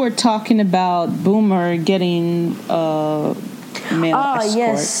 You were talking about Boomer getting a male escort.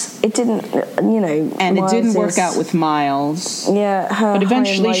 Yes. It didn't, and Miles it didn't work out with Miles. Yeah. But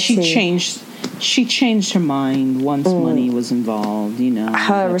eventually she changed her mind once money was involved,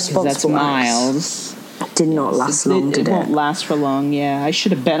 Her responsible that's Miles. Did not last long, did it? It won't last for long, yeah. I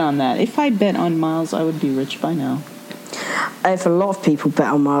should have bet on that. If I bet on Miles, I would be rich by now. If a lot of people bet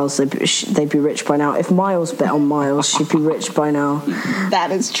on Miles, they'd be rich by now. If Miles bet on Miles, she'd be rich by now. That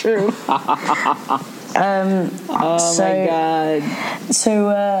is true. Oh my God.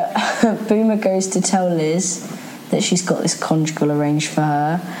 So Boomer goes to tell Liz that she's got this conjugal arranged for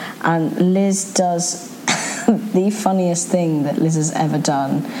her, and Liz does the funniest thing that Liz has ever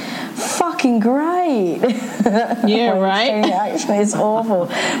done. Fucking great. Yeah, right? Actually, it's awful.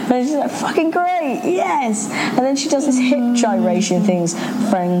 But she's like, fucking great, yes. And then she does this hip gyration things,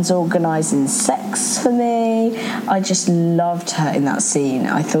 friends organising sex for me. I just loved her in that scene.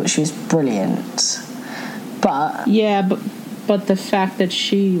 I thought she was brilliant. But... Yeah, but the fact that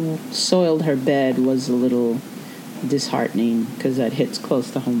she soiled her bed was a little disheartening, because that hits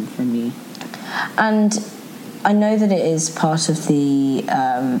close to home for me. And I know that it is part of the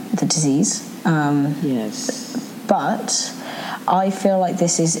disease. Yes. But I feel like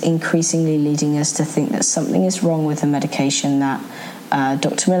this is increasingly leading us to think that something is wrong with the medication that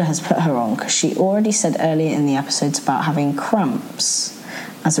Dr. Miller has put her on, because she already said earlier in the episodes about having cramps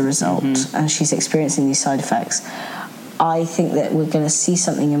as a result, and she's experiencing these side effects. I think that we're going to see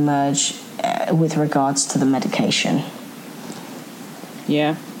something emerge with regards to the medication.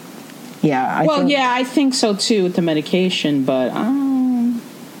 Yeah. Yeah. I think so too with the medication, but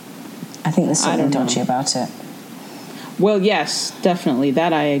I think there's something dodgy about it. Well, yes, definitely.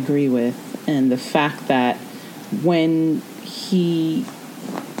 That I agree with. And the fact that when he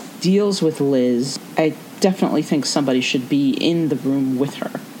deals with Liz, I definitely think somebody should be in the room with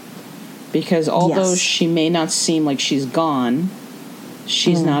her. Because although she may not seem like she's gone,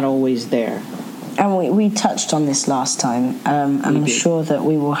 she's not always there. And we touched on this last time, and I'm sure that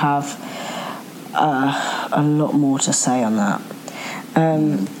we will have a lot more to say on that.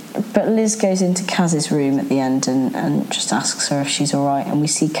 But Liz goes into Kaz's room at the end and just asks her if she's all right, and we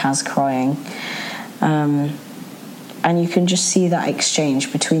see Kaz crying. And you can just see that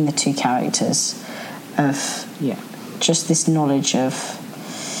exchange between the two characters of just this knowledge of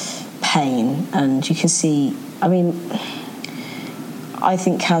pain. And you can see, I mean, I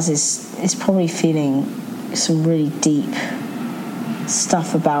think Kaz is probably feeling some really deep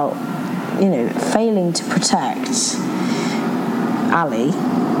stuff about, failing to protect Ali,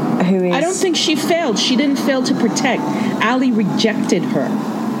 who is... I don't think she failed. She didn't fail to protect. Ali rejected her.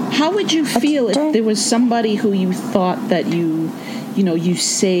 How would you feel if there was somebody who you thought that you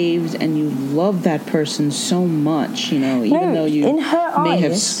saved and you loved that person so much, even though you in her may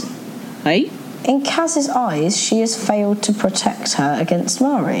eyes, have... Right? In Kaz's eyes, she has failed to protect her against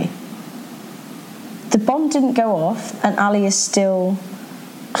Mari. The bomb didn't go off, and Ali is still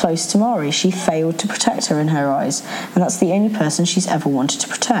close to Mari. She failed to protect her in her eyes, and that's the only person she's ever wanted to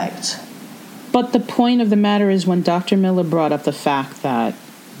protect. But the point of the matter is, when Dr. Miller brought up the fact that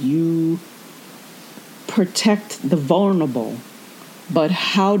you protect the vulnerable, but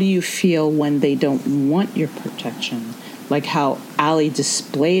how do you feel when they don't want your protection? Like how Ali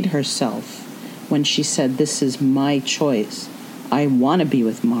displayed herself when she said, "This is my choice. I want to be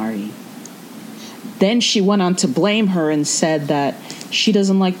with Mari." Then she went on to blame her and said that she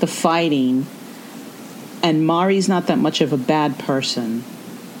doesn't like the fighting and Mari's not that much of a bad person.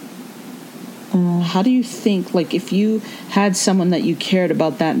 How do you think, like, if you had someone that you cared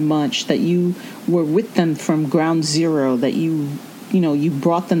about that much, that you were with them from ground zero, that you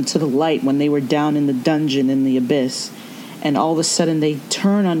brought them to the light when they were down in the dungeon in the abyss, and all of a sudden they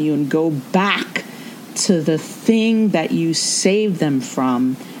turn on you and go back to the thing that you saved them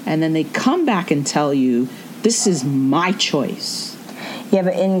from, and then they come back and tell you, "This is my choice." Yeah,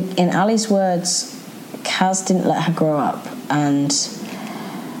 but in Ali's words, Kaz didn't let her grow up, and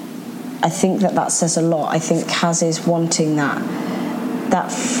I think that says a lot. I think Kaz is wanting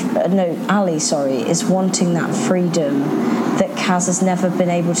Ali is wanting that freedom that Kaz has never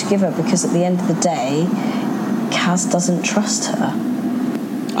been able to give her, because at the end of the day, Kaz doesn't trust her.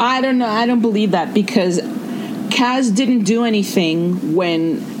 I don't know. I don't believe that, because Kaz didn't do anything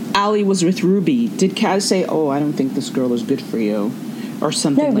when Ali was with Ruby. Did Kaz say, "Oh, I don't think this girl is good for you," or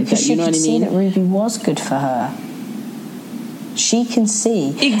something like that? You know what I mean? No, because she could see that Ruby was good for her. She can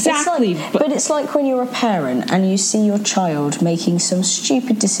see. Exactly. But it's like when you're a parent and you see your child making some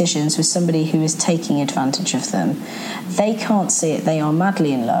stupid decisions with somebody who is taking advantage of them. They can't see it. They are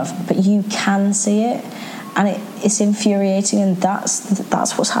madly in love, but you can see it, and it's infuriating, and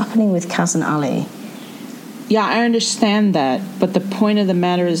that's what's happening with Kaz and Ali. Yeah, I understand that, but the point of the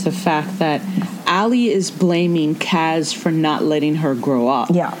matter is the fact that Ali is blaming Kaz for not letting her grow up.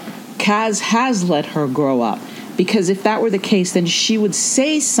 Yeah. Kaz has let her grow up. Because if that were the case, then she would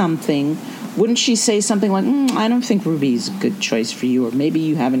say something. Wouldn't she say something like, "I don't think Ruby's a good choice for you," or "Maybe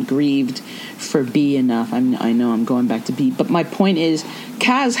you haven't grieved for B enough." I know I'm going back to B. But my point is,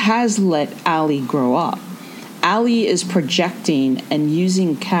 Kaz has let Ali grow up. Ali is projecting and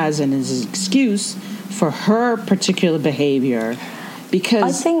using Kaz as his excuse for her particular behavior, because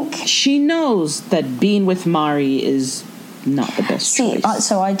I think she knows that being with Mari is not the best choice.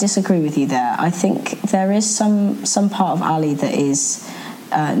 So I disagree with you there. I think there is some part of Ali that is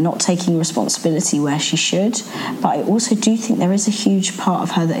not taking responsibility where she should, but I also do think there is a huge part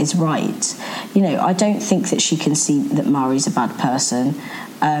of her that is right. You know, I don't think that she can see that Mari's a bad person.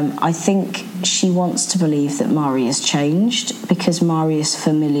 I think she wants to believe that Mari has changed because Mari is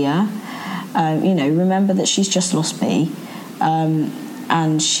familiar. You know, remember that she's just lost B.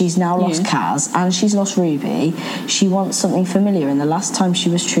 And she's now lost Kaz, and she's lost Ruby. She wants something familiar, and the last time she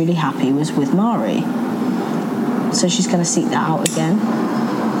was truly happy was with Mari. So she's going to seek that out again.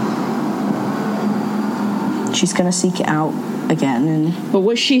 She's going to seek it out again. And but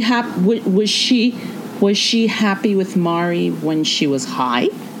was she happy? Was she happy with Mari when she was high?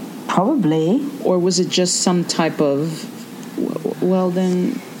 Probably. Or was it just some type of? Well,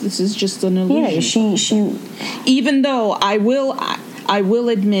 then this is just an illusion. Yeah, she. Even though I will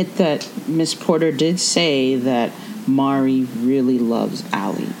admit that Miss Porter did say that Mari really loves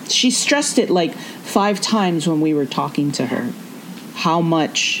Ali. She stressed it like 5 times when we were talking to her, how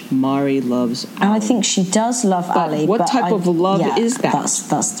much Mari loves Ali. And I think she does love Ali. What type of love is that?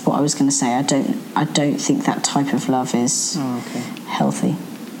 That's what I was going to say. I don't think that type of love is healthy.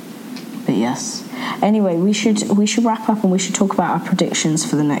 But yes. Anyway, we should wrap up, and we should talk about our predictions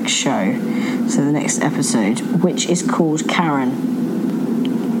for the next show, so the next episode, which is called Karen.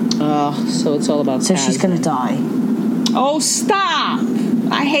 So it's all about. So she's going to die. Oh, stop!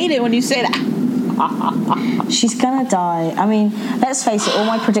 I hate it when you say that. She's going to die. I mean, let's face it, all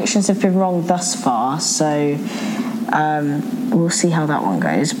my predictions have been wrong thus far, so we'll see how that one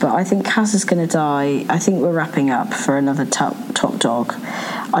goes. But I think Kaz is going to die. I think we're wrapping up for another top dog.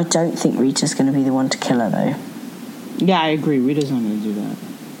 I don't think Rita's going to be the one to kill her, though. Yeah, I agree. Rita's not going to do that.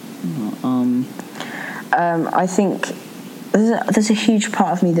 I think there's a huge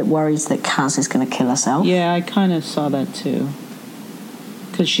part of me that worries that Kaz is going to kill herself. Yeah, I kind of saw that too.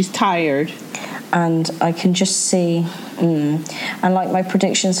 Because she's tired. And I can just see... and like my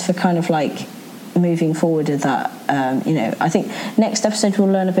predictions for kind of like moving forward with that, you know, I think next episode we'll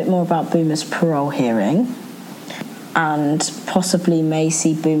learn a bit more about Boomer's parole hearing. And possibly may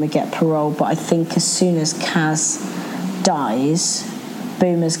see Boomer get parole, but I think as soon as Kaz dies,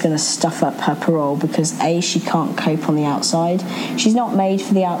 Boomer's going to stuff up her parole because A, she can't cope on the outside. She's not made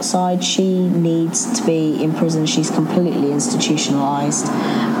for the outside. She needs to be in prison. She's completely institutionalised,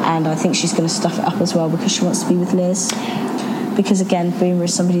 and I think she's going to stuff it up as well because she wants to be with Liz. Because again, Boomer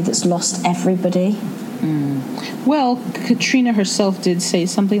is somebody that's lost everybody. Well, Katrina herself did say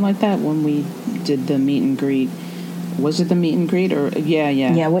something like that when we did the meet and greet. Was it the meet and greet or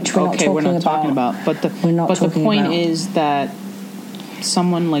yeah, which we're not talking about. But the point is that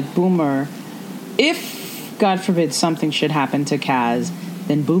someone like Boomer, if God forbid something should happen to Kaz,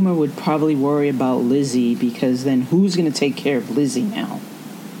 then Boomer would probably worry about Lizzie, because then who's going to take care of Lizzie now?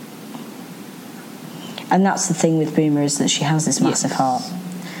 And that's the thing with Boomer, is that she has this massive heart,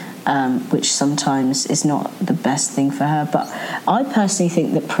 which sometimes is not the best thing for her. But I personally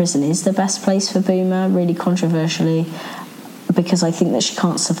think that prison is the best place for Boomer, really controversially, because I think that she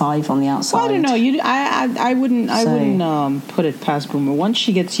can't survive on the outside. Well, I don't know. I wouldn't put it past Boomer. Once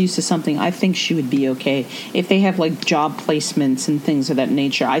she gets used to something, I think she would be okay. If they have like job placements and things of that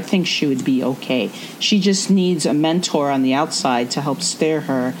nature, I think she would be okay. She just needs a mentor on the outside to help steer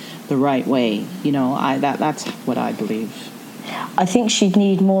her the right way. You know, that's what I believe. I think she'd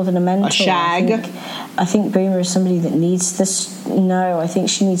need more than a mentor. A shag? I think Boomer is somebody that needs this. No, I think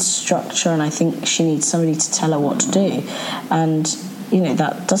she needs structure, and I think she needs somebody to tell her what to do. And, you know,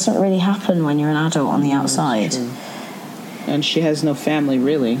 that doesn't really happen when you're an adult on the outside. And she has no family,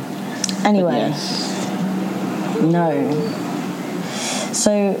 really. Anyway. Yes. No.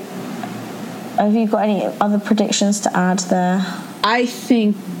 So, have you got any other predictions to add there? I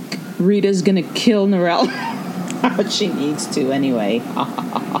think Rita's going to kill Narelle. But she needs to anyway.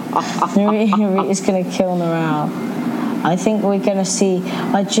 Rita's going to kill Narelle. I think we're going to see.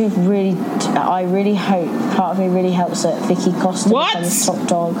 I really hope. Part of me really hopes that Vicky Costa becomes top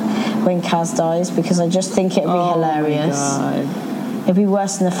dog when Kaz dies, because I just think it'd be hilarious. My God. It'd be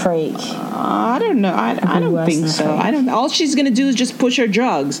worse than the Freak. I don't know. I don't think so. I don't. All she's going to do is just push her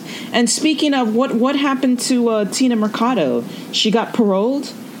drugs. And speaking of, what happened to Tina Mercado? She got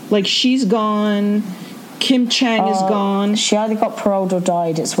paroled. Like, she's gone. Kim Chang is gone. She either got paroled or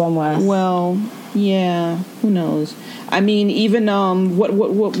died. It's Wentworth. Well, yeah, who knows? I mean, even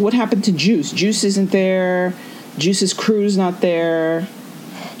what happened to Juice? Juice isn't there. Juice's crew's not there.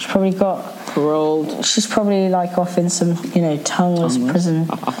 She probably got paroled. She's probably like off in some, tongueless prison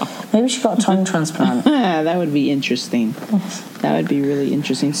Maybe she got a tongue transplant. That would be interesting. That would be really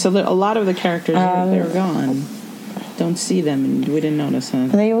interesting. So a lot of the characters they're gone. Don't see them, and we didn't notice them.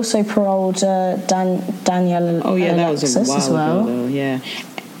 They also paroled Danielle. Oh yeah, that was a Alexis while as well, ago, though. Yeah,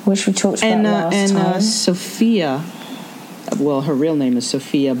 which we talked about last time. Sophia. Well, her real name is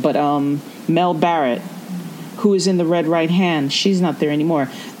Sophia, but Mel Barrett, who is in the Red Right Hand, she's not there anymore.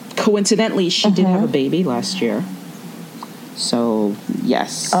 Coincidentally, she did have a baby last year. So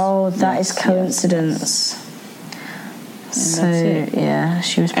yes. Oh, that is coincidence. So yeah,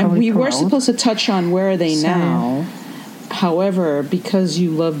 she was probably. And we paroled. were supposed to touch on where are they now. However, because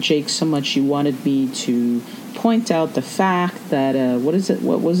you love Jake so much, you wanted me to point out the fact that what is it?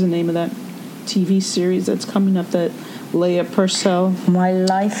 What was the name of that TV series that's coming up that Leah Purcell? My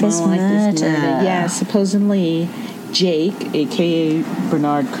Life is Murder. Yeah, supposedly Jake, aka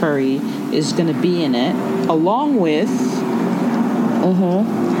Bernard Curry, is going to be in it, along with.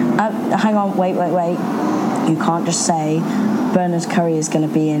 Hang on, wait. You can't just say Bernard Curry is going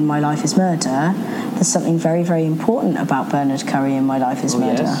to be in My Life is Murder. There's something very, very important about Bernard Curry in My Life is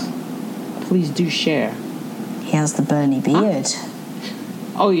Murder. Yes. Please do share. He has the Bernie beard.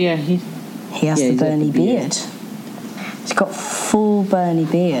 Oh yeah, he has the Bernie beard. He's got full Bernie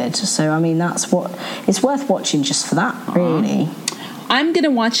beard. So I mean, it's worth watching just for that, really. I'm gonna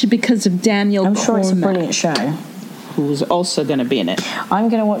watch it because of Daniel. I'm sure it's a brilliant show. Who's also gonna be in it? I'm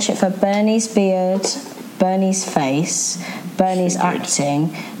gonna watch it for Bernie's beard, Bernie's face, Bernie's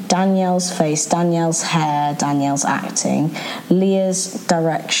acting, Danielle's face, Danielle's hair, Danielle's acting, Leah's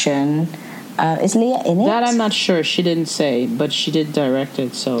direction. Is Leah in it? That I'm not sure. She didn't say, but she did direct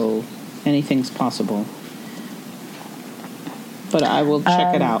it, so anything's possible. But I will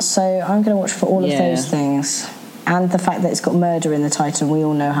check it out. So I'm going to watch for all of those things. And the fact that it's got murder in the title. We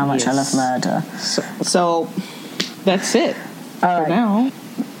all know how much I love murder. So that's it for now.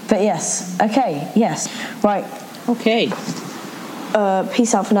 But yes. Okay. Yes. Right. Okay.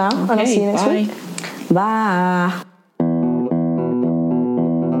 Peace out for now. And I'll see you next week. Bye.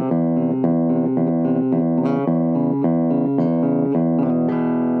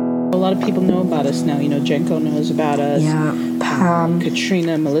 A lot of people know about us now. You know, Jenko knows about us. Yeah, Pam.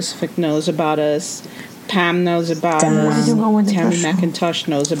 Katrina Malisevic knows about us. Pam knows about us. Tammy McIntosh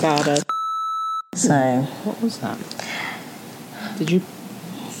knows about us. So. What was that? Did you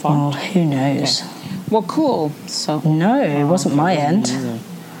Well, who knows? Okay. Well, cool. So. No, it wasn't my end.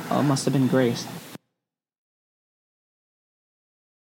 Oh, it must have been Grace.